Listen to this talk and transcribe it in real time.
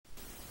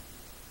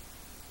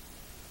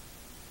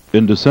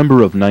In December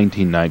of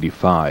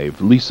 1995,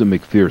 Lisa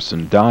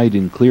McPherson died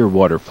in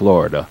Clearwater,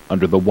 Florida,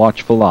 under the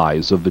watchful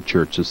eyes of the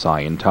Church of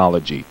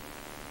Scientology.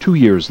 2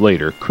 years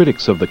later,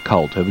 critics of the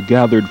cult have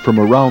gathered from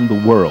around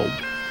the world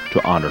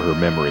to honor her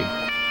memory.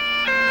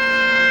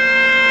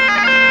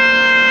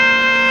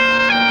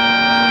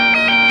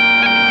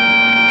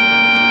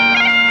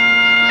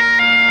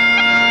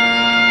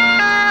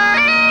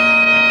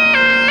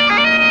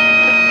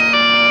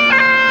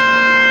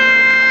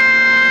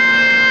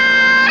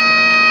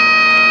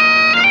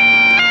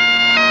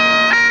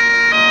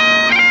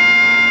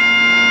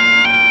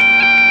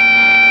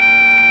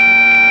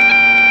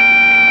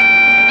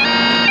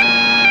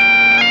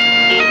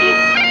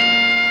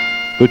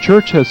 The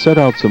church has set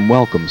out some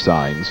welcome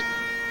signs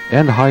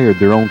and hired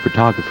their own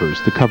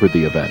photographers to cover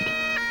the event.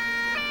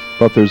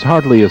 But there's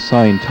hardly a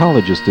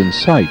Scientologist in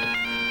sight.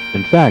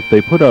 In fact, they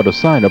put out a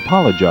sign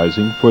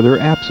apologizing for their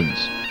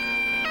absence.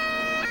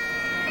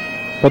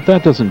 But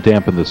that doesn't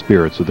dampen the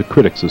spirits of the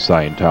critics of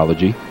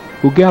Scientology,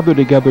 who gather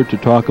together to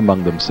talk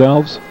among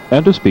themselves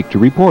and to speak to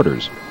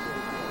reporters.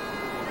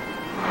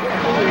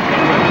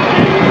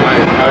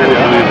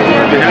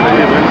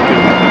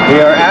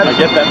 They are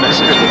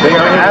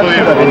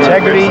absent of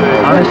integrity,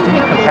 honesty,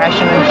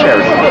 compassion, and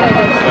charity.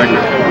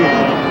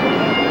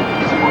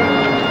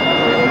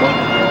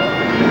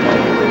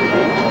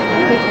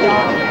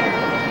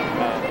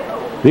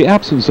 The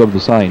absence of the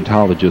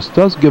Scientologists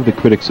does give the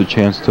critics a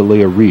chance to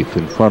lay a wreath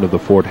in front of the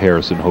Fort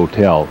Harrison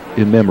Hotel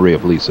in memory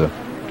of Lisa.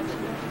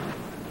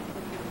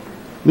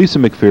 Lisa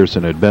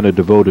McPherson had been a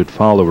devoted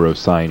follower of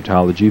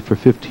Scientology for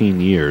 15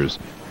 years.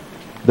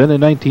 Then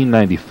in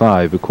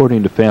 1995,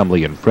 according to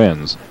family and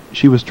friends,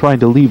 she was trying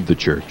to leave the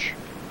church.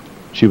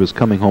 She was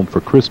coming home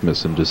for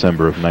Christmas in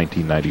December of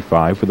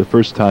 1995 for the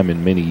first time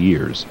in many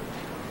years.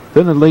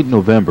 Then in late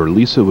November,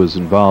 Lisa was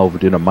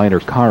involved in a minor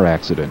car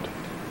accident.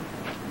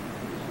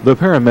 The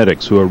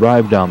paramedics who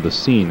arrived on the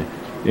scene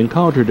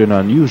encountered an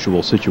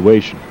unusual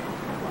situation.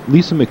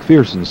 Lisa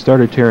McPherson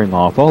started tearing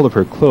off all of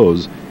her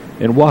clothes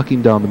and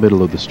walking down the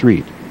middle of the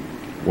street.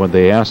 When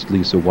they asked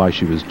Lisa why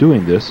she was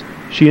doing this,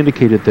 she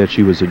indicated that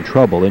she was in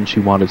trouble and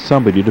she wanted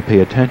somebody to pay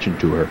attention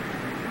to her.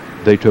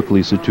 They took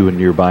Lisa to a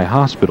nearby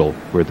hospital,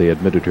 where they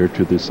admitted her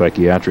to the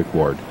psychiatric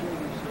ward.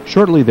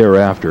 Shortly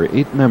thereafter,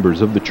 8 members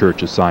of the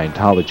Church of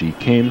Scientology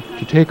came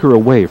to take her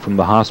away from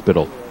the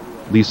hospital.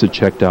 Lisa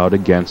checked out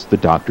against the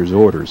doctor's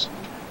orders.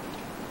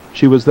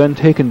 She was then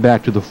taken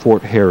back to the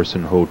Fort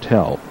Harrison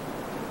Hotel,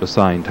 a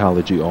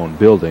Scientology-owned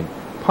building,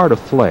 part of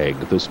Flag,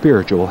 the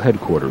spiritual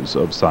headquarters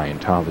of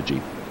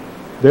Scientology.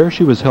 There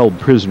she was held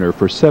prisoner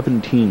for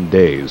 17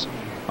 days,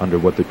 under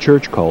what the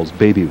church calls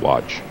baby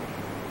watch.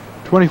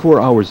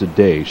 24 hours a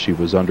day she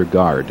was under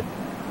guard.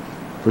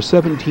 For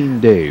 17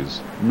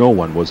 days, no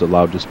one was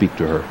allowed to speak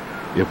to her.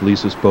 If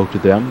Lisa spoke to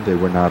them, they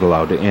were not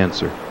allowed to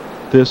answer.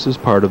 This is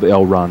part of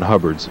L. Ron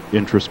Hubbard's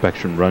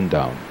introspection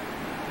rundown.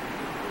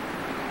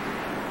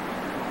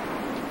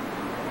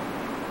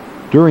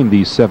 During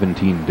these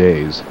 17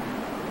 days,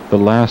 the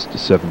last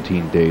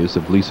 17 days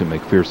of Lisa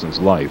McPherson's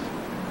life,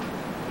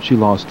 she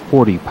lost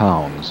 40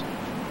 pounds.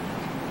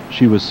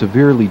 She was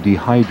severely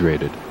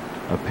dehydrated.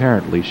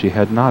 Apparently, she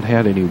had not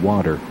had any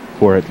water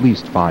for at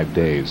least 5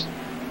 days.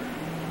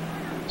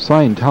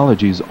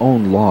 Scientology's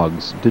own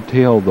logs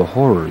detail the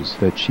horrors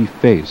that she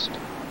faced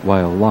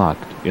while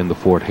locked in the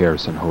Fort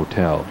Harrison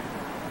Hotel.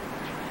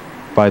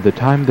 By the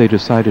time they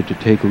decided to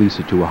take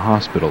Lisa to a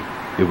hospital,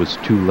 it was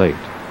too late.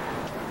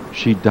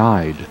 She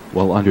died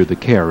while under the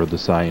care of the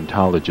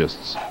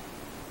Scientologists.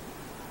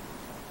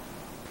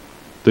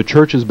 The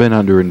church has been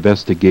under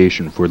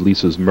investigation for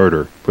Lisa's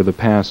murder for the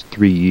past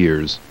 3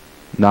 years.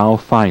 Now,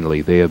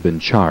 finally, they have been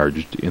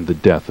charged in the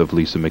death of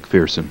Lisa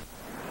McPherson.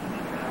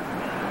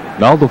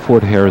 Now the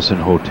Fort Harrison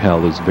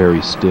Hotel is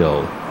very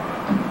still.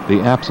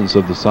 The absence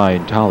of the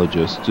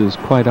Scientologists is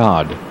quite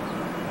odd.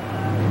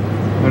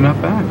 They're not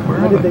back. Where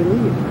are they? How did they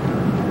leave?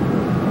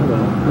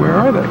 Where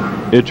are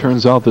they? It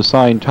turns out the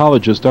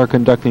Scientologists are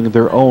conducting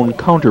their own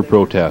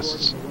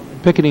counter-protests,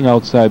 picketing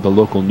outside the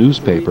local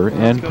newspaper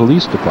and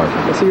police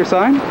department. I see your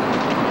sign?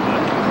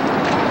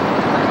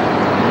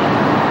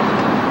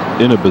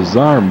 In a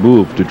bizarre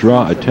move to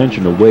draw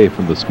attention away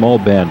from the small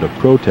band of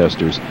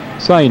protesters,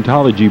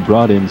 Scientology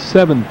brought in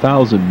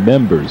 7,000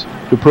 members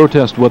to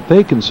protest what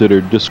they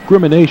considered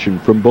discrimination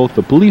from both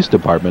the police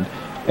department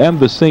and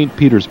the St.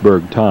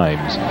 Petersburg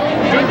Times.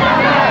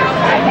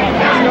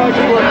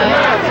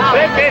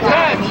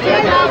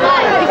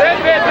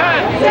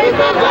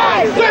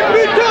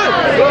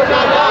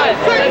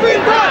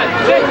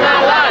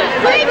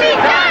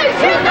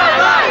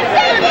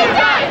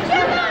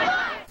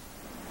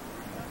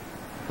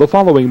 The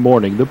following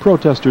morning, the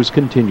protesters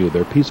continue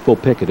their peaceful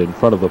picket in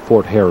front of the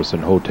Fort Harrison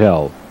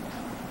Hotel.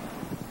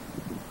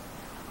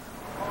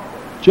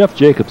 Jeff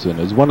Jacobson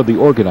is one of the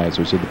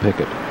organizers of the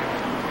picket.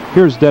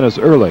 Here's Dennis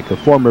Ehrlich, a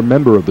former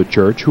member of the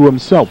church who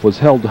himself was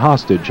held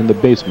hostage in the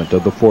basement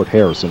of the Fort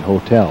Harrison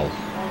Hotel.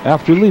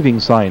 After leaving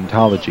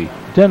Scientology,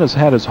 Dennis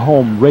had his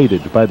home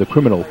raided by the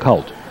criminal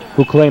cult,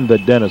 who claimed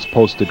that Dennis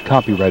posted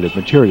copyrighted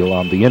material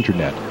on the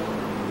internet.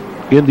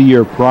 In the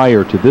year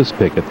prior to this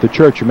picket, the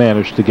church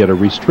managed to get a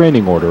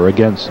restraining order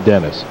against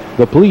Dennis.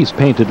 The police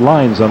painted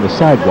lines on the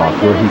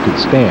sidewalk where he could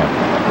stand.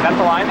 Is that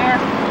the line there?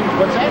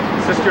 What's that?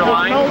 Is this your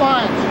line? No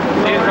line.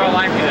 You didn't draw a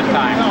line for this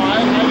time. No, I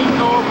didn't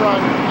go over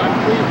on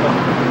Cleveland.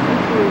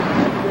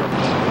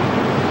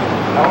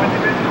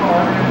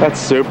 That's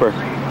super.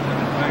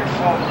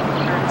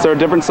 Is there a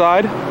different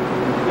side?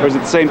 Or is it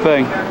the same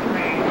thing?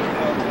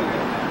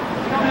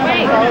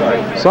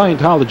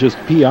 Scientologist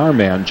PR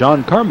man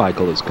John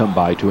Carmichael has come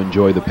by to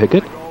enjoy the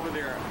picket.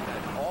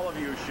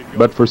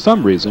 But for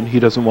some reason, he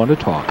doesn't want to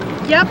talk.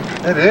 Yep.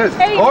 It is.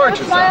 Hey, you want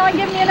to smile and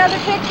give me another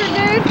picture,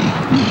 dude?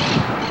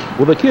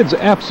 Well, the kids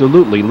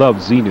absolutely love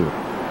XENU.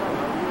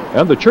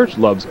 And the church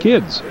loves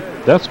kids.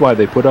 That's why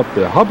they put up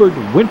the Hubbard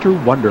Winter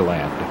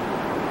Wonderland.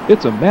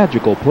 It's a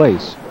magical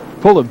place,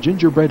 full of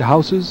gingerbread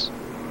houses,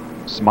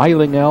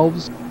 smiling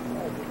elves,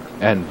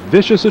 and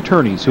vicious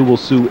attorneys who will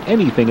sue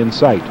anything in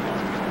sight.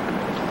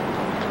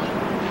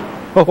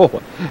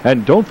 Oh,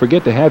 and don't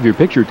forget to have your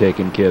picture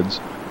taken, kids.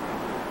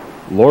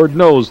 Lord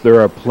knows there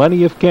are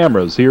plenty of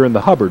cameras here in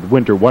the Hubbard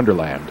Winter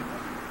Wonderland.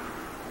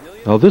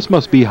 Now this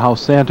must be how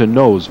Santa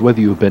knows whether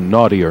you've been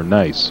naughty or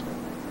nice.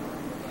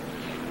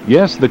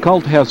 Yes, the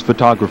cult has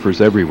photographers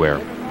everywhere.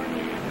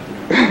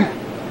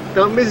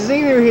 Don't miss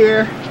XENU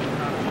here.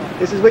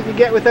 This is what you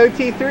get with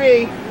OT3.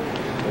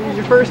 This is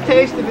your first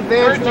taste of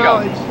advanced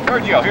knowledge.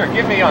 Sergio, here,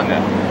 give me on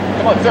that.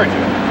 Come on,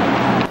 Sergio.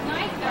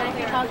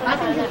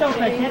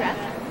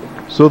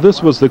 So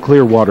this was the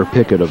Clearwater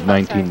picket of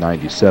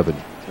 1997.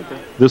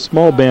 This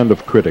small band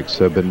of critics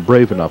have been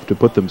brave enough to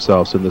put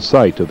themselves in the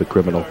sight of the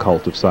criminal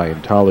cult of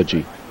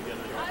Scientology.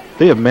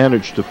 They have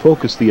managed to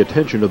focus the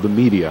attention of the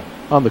media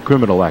on the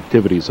criminal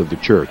activities of the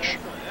church.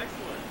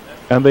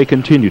 And they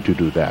continue to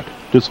do that,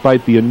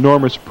 despite the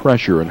enormous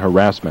pressure and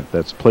harassment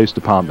that's placed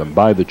upon them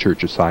by the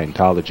Church of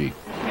Scientology.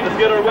 Let's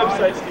get our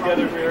websites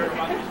together here.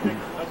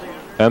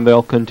 And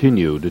they'll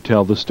continue to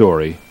tell the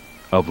story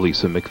of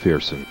Lisa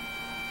McPherson.